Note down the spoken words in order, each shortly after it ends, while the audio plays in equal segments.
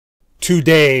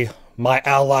Today, my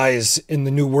allies in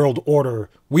the New World Order,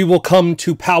 we will come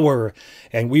to power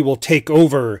and we will take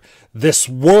over this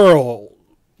world,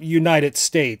 United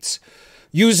States,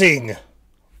 using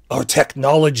our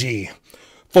technology.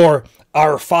 For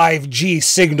our 5G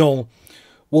signal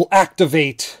will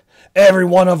activate every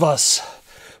one of us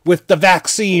with the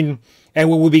vaccine, and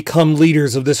we will become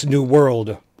leaders of this new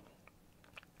world.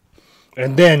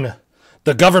 And then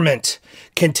the government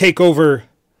can take over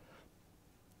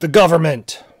the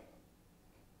government.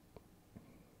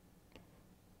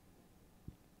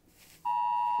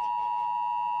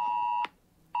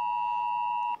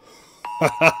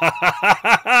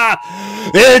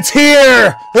 It's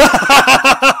here!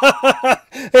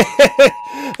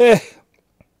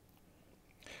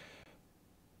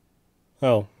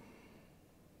 Oh.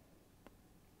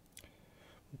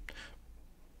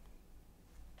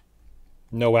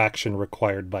 No action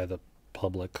required by the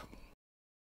public.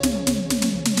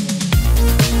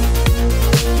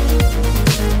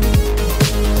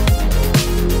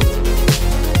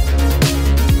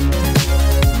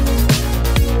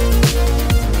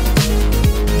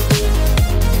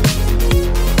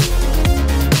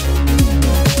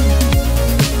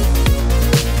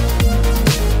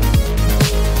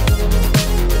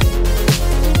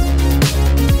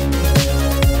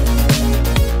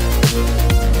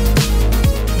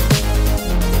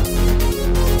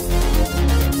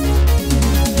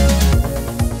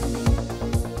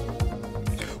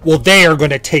 Well, they are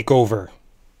going to take over.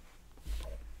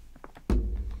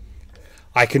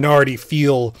 I can already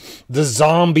feel the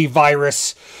zombie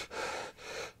virus.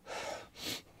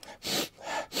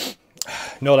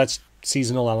 No, that's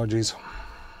seasonal allergies.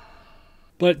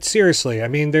 But seriously, I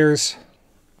mean, here's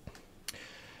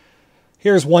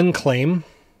one claim.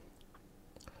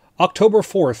 October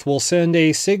 4th will send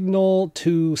a signal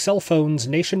to cell phones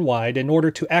nationwide in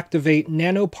order to activate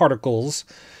nanoparticles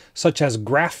such as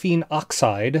graphene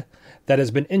oxide that has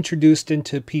been introduced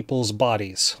into people's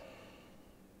bodies.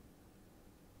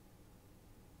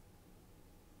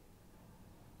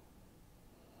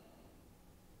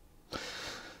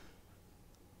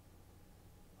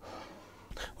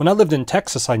 When I lived in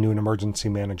Texas, I knew an emergency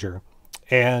manager,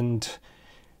 and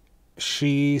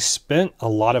she spent a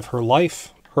lot of her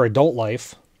life, her adult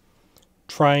life,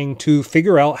 trying to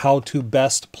figure out how to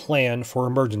best plan for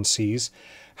emergencies,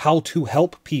 how to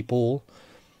help people,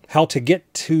 how to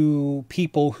get to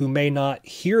people who may not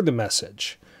hear the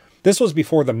message. This was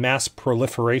before the mass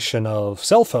proliferation of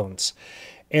cell phones.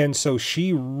 And so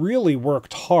she really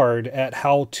worked hard at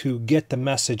how to get the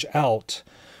message out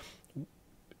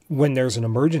when there's an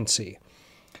emergency.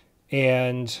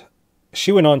 And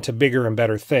she went on to bigger and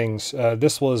better things.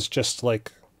 This was just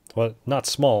like, well, not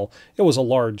small. It was a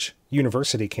large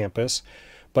university campus.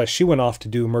 But she went off to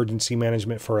do emergency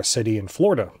management for a city in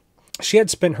Florida. She had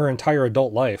spent her entire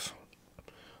adult life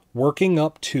working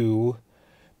up to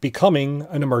becoming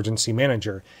an emergency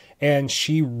manager. And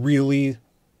she really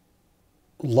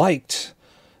liked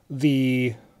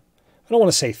the, I don't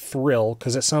want to say thrill,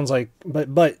 because it sounds like,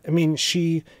 but I mean,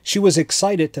 she was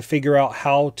excited to figure out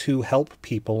how to help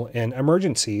people in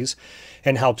emergencies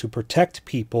and how to protect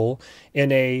people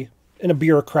in a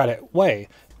bureaucratic way.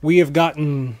 We have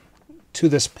gotten to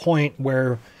this point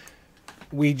where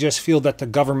we just feel that the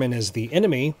government is the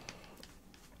enemy.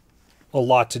 A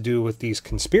lot to do with these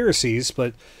conspiracies,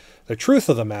 but the truth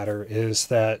of the matter is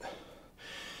that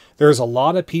there's a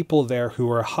lot of people there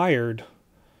who are hired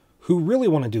who really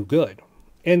want to do good.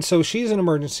 And so she's an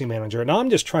emergency manager, and I'm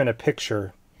just trying to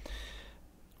picture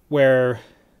where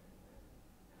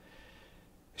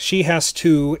she has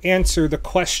to answer the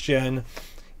question,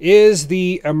 is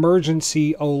the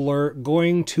emergency alert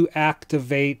going to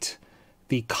activate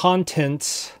the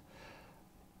contents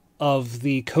of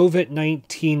the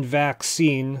COVID-19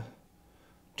 vaccine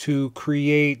to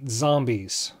create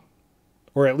zombies?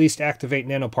 Or at least activate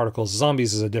nanoparticles.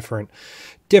 Zombies is a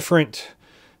different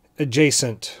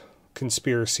adjacent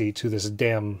conspiracy to this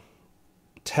damn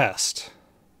test.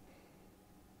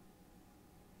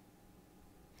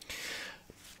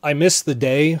 I miss the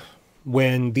day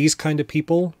when these kind of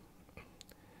people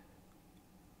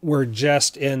were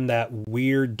just in that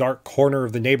weird dark corner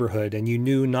of the neighborhood and you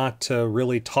knew not to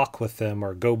really talk with them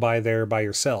or go by there by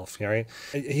yourself, right?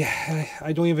 Yeah,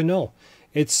 I don't even know.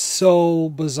 It's so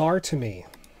bizarre to me.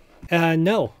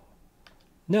 No.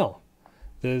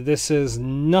 This is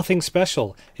nothing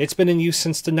special. It's been in use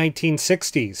since the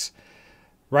 1960s,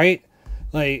 right?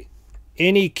 Like,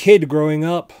 any kid growing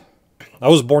up, I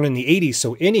was born in the 80s,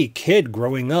 so any kid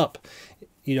growing up,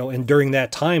 you know, and during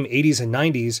that time, 80s and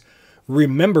 90s,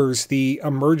 remembers the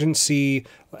emergency,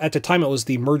 at the time it was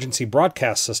the emergency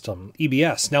broadcast system,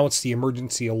 EBS. Now it's the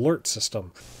emergency alert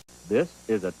system. This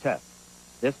is a test.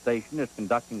 This station is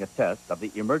conducting a test of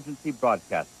the emergency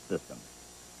broadcast system.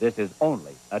 This is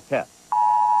only a test.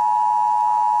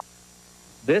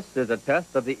 This is a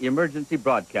test of the emergency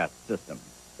broadcast system.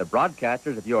 The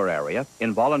broadcasters of your area,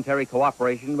 in voluntary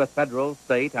cooperation with federal,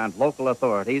 state, and local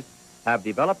authorities, have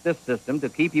developed this system to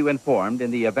keep you informed in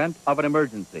the event of an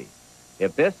emergency.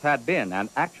 If this had been an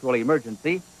actual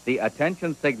emergency, the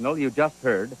attention signal you just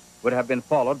heard would have been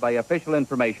followed by official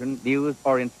information, news,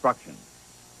 or instruction.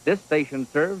 This station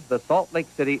serves the Salt Lake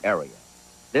City area.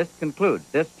 This concludes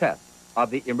this test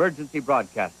of the emergency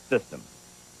broadcast system.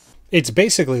 It's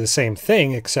basically the same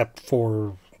thing except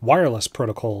for wireless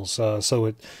protocols, so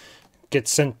it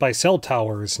gets sent by cell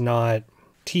towers, not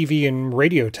TV and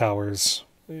radio towers.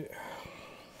 And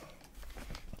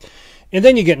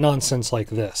then you get nonsense like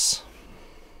this.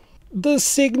 The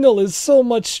signal is so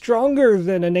much stronger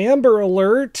than an Amber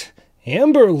Alert.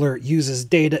 Amber Alert uses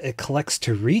data it collects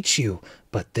to reach you,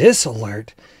 but this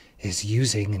alert is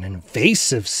using an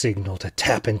invasive signal to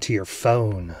tap into your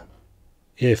phone.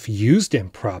 If used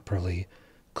improperly,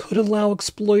 could allow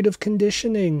exploitive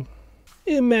conditioning.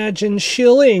 Imagine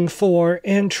shilling for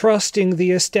and trusting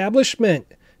the establishment.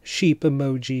 Sheep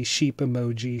emoji, sheep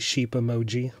emoji, sheep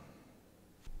emoji.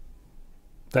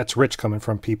 That's rich coming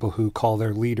from people who call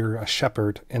their leader a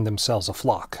shepherd and themselves a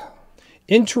flock.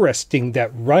 Interesting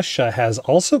that Russia has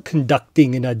also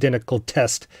conducting an identical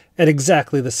test at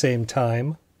exactly the same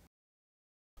time.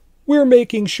 We're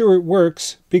making sure it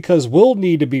works because we'll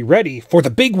need to be ready for the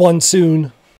big one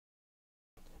soon.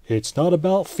 It's not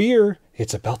about fear,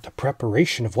 it's about the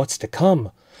preparation of what's to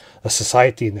come. A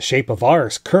society in the shape of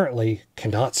ours currently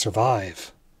cannot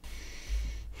survive.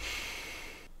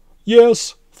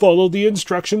 Yes, follow the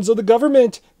instructions of the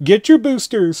government. Get your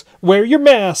boosters. Wear your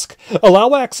mask.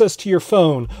 Allow access to your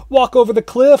phone. Walk over the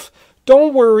cliff.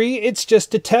 Don't worry, it's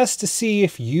just a test to see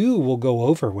if you will go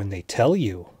over when they tell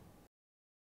you.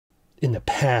 In the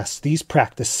past, these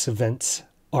practice events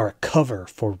are a cover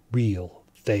for real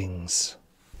things.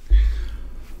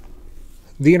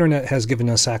 The internet has given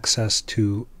us access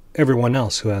to everyone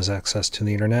else who has access to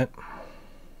the internet.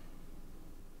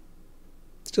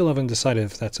 Still haven't decided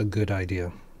if that's a good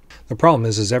idea. The problem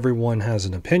is everyone has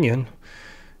an opinion.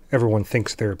 Everyone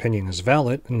thinks their opinion is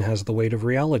valid and has the weight of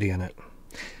reality in it.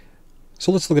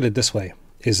 So let's look at it this way.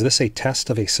 Is this a test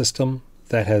of a system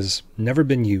that has never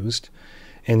been used,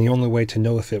 and the only way to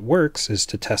know if it works is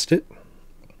to test it?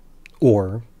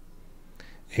 Or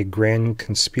a grand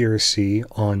conspiracy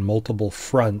on multiple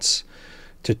fronts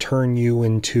to turn you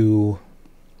into...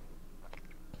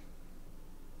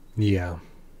 Yeah.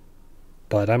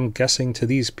 But I'm guessing to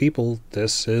these people,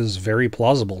 this is very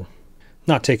plausible.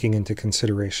 Not taking into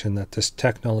consideration that this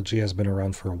technology has been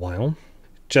around for a while.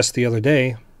 Just the other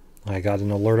day, I got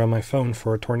an alert on my phone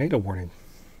for a tornado warning.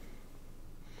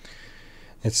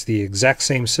 It's the exact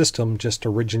same system, just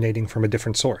originating from a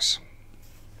different source.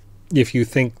 If you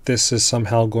think this is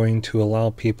somehow going to allow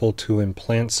people to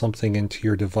implant something into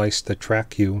your device to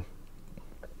track you,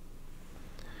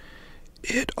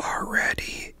 it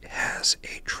already has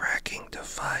a tracking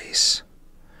device.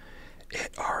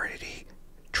 It already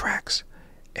tracks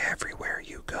everywhere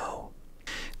you go.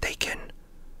 They can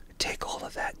take all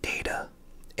of that data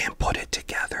and put it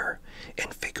together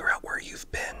and figure out where you've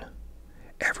been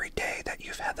every day that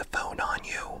you've had the phone on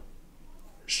you.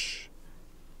 Shh.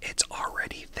 It's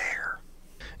already there.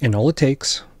 And all it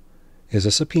takes is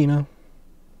a subpoena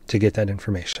to get that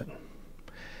information.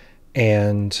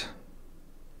 And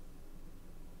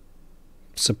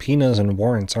subpoenas and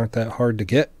warrants aren't that hard to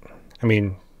get. I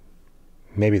mean,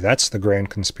 maybe that's the grand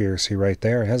conspiracy right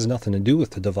there. It has nothing to do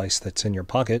with the device that's in your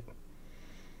pocket.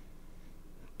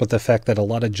 But the fact that a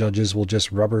lot of judges will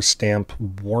just rubber stamp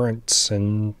warrants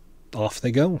and off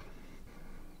they go.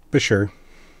 But sure,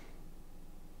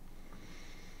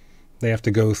 they have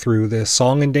to go through this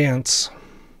song and dance,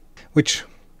 which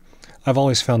I've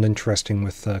always found interesting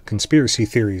with conspiracy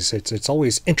theories. It's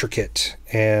always intricate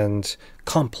and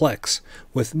complex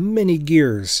with many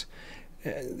gears.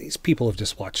 These people have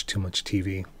just watched too much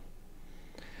TV.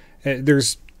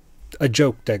 There's a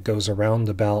joke that goes around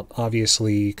about,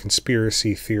 obviously,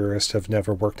 conspiracy theorists have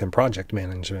never worked in project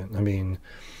management. I mean,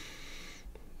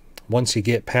 once you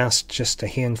get past just a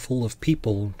handful of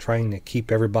people trying to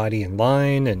keep everybody in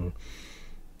line and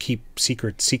keep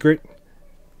secret,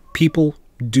 people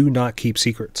do not keep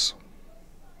secrets.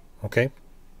 Okay?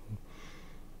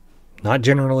 Not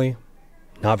generally,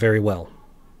 not very well.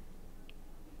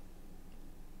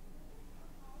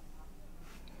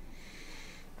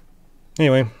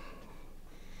 Anyway,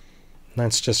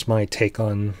 That's just my take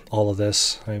on all of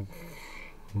this.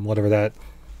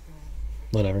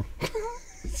 Whatever.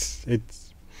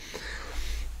 it's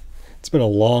been a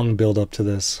long build up to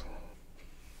this.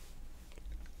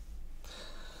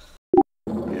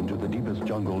 Into the deepest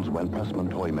jungles went Pressman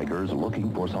toy makers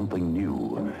looking for something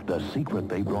new. The secret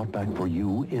they brought back for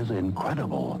you is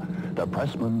incredible. The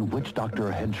Pressman Witch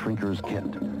Doctor Head Shrinkers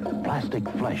Kit. Plastic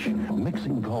flesh,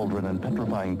 mixing cauldron, and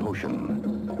petrifying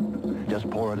potion. Just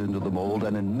pour it into the mold,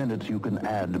 and in minutes you can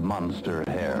add monster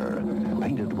hair.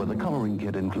 Paint it with a coloring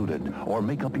kit included, or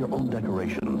make up your own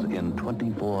decorations. In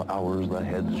 24 hours, the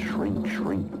heads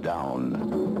shrink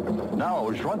down. Now,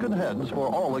 shrunken heads for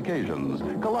all occasions.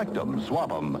 Collect them, swap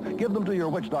them, give them to your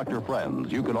Witch Doctor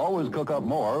friends. You can always cook up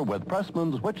more with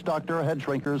Pressman's Witch Doctor Head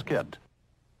Shrinkers Kit.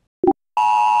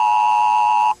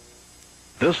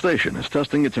 This station is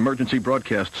testing its emergency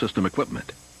broadcast system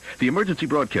equipment. The emergency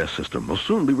broadcast system will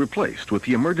soon be replaced with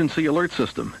the emergency alert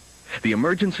system. The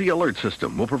emergency alert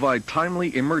system will provide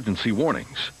timely emergency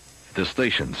warnings. This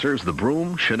station serves the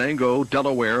Broome, Shenango,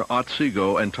 Delaware,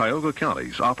 Otsego, and Tioga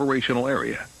counties operational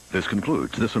area. This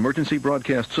concludes this emergency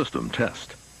broadcast system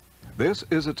test. This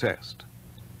is a test.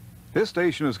 This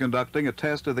station is conducting a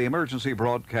test of the emergency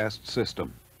broadcast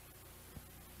system.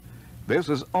 This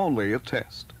is only a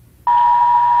test.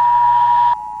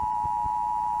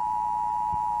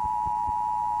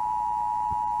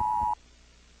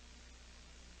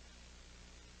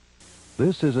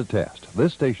 This is a test.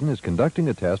 This station is conducting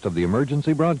a test of the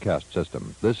emergency broadcast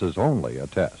system. This is only a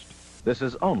test. This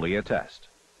is only a test.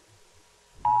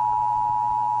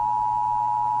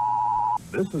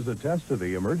 This is a test of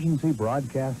the emergency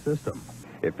broadcast system.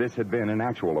 If this had been an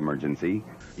actual emergency,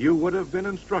 you would have been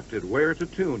instructed where to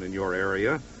tune in your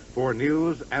area for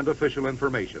news and official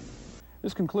information.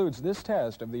 This concludes this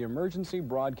test of the emergency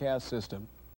broadcast system.